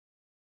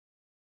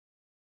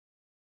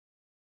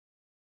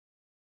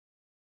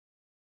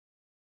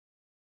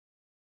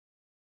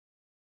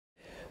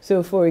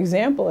So, for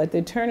example, at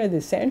the turn of the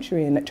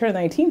century, in the turn of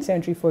the 19th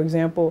century, for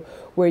example,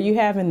 where you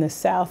have in the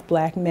South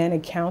black men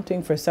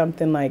accounting for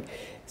something like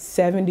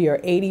 70 or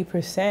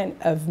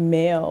 80% of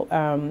male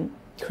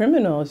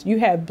criminals, you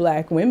have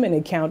black women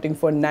accounting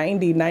for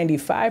 90,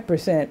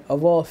 95%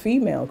 of all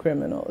female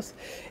criminals.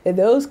 And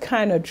those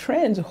kind of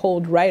trends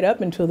hold right up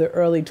until the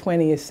early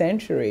 20th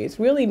century. It's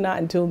really not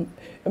until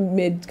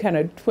mid kind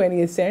of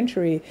 20th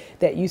century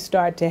that you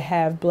start to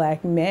have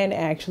black men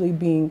actually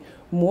being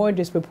more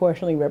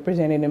disproportionately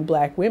represented in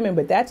black women,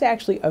 but that's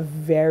actually a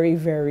very,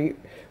 very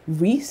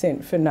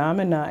recent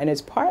phenomena, and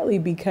it's partly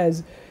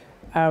because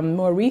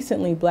more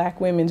recently, black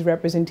women's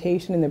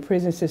representation in the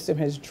prison system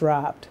has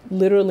dropped,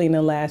 literally in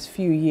the last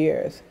few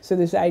years. So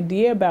this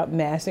idea about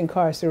mass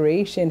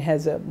incarceration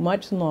has a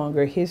much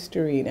longer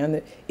history,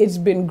 and it's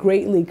been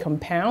greatly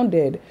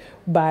compounded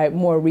by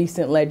more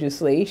recent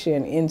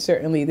legislation in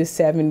certainly the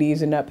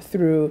 70s and up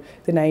through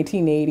the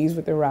 1980s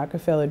with the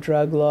Rockefeller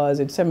drug laws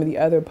and some of the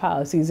other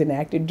policies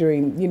enacted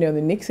during, the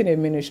Nixon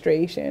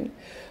administration.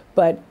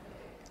 But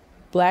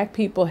black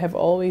people have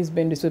always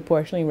been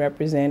disproportionately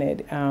represented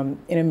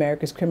in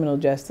America's criminal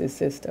justice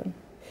system.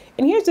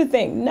 And here's the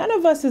thing, none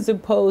of us is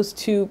opposed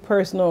to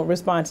personal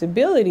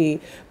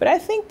responsibility, but I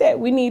think that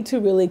we need to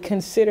really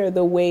consider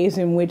the ways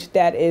in which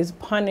that is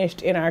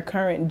punished in our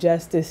current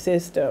justice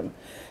system.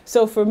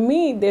 So for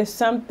me, there's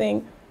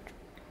something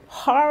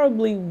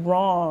horribly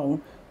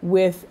wrong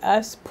with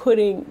us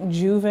putting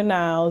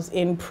juveniles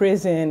in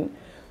prison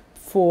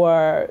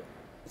for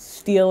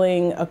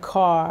stealing a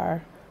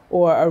car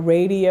or a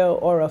radio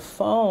or a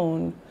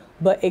phone,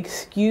 but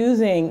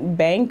excusing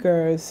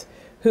bankers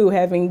who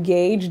have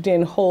engaged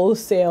in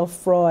wholesale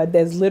fraud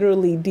that's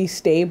literally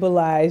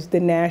destabilized the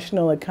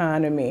national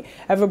economy.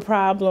 I have a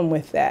problem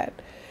with that.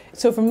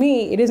 So for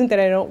me, it isn't that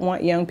I don't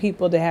want young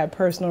people to have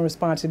personal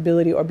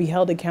responsibility or be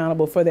held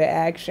accountable for their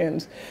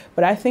actions,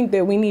 but I think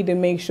that we need to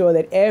make sure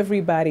that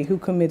everybody who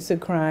commits a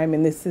crime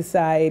in this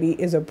society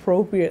is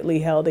appropriately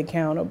held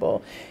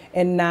accountable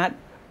and not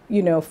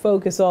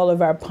focus all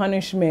of our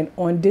punishment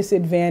on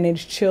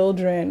disadvantaged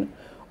children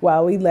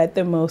while we let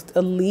the most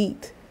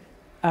elite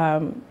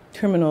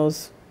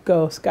criminals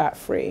go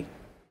scot-free.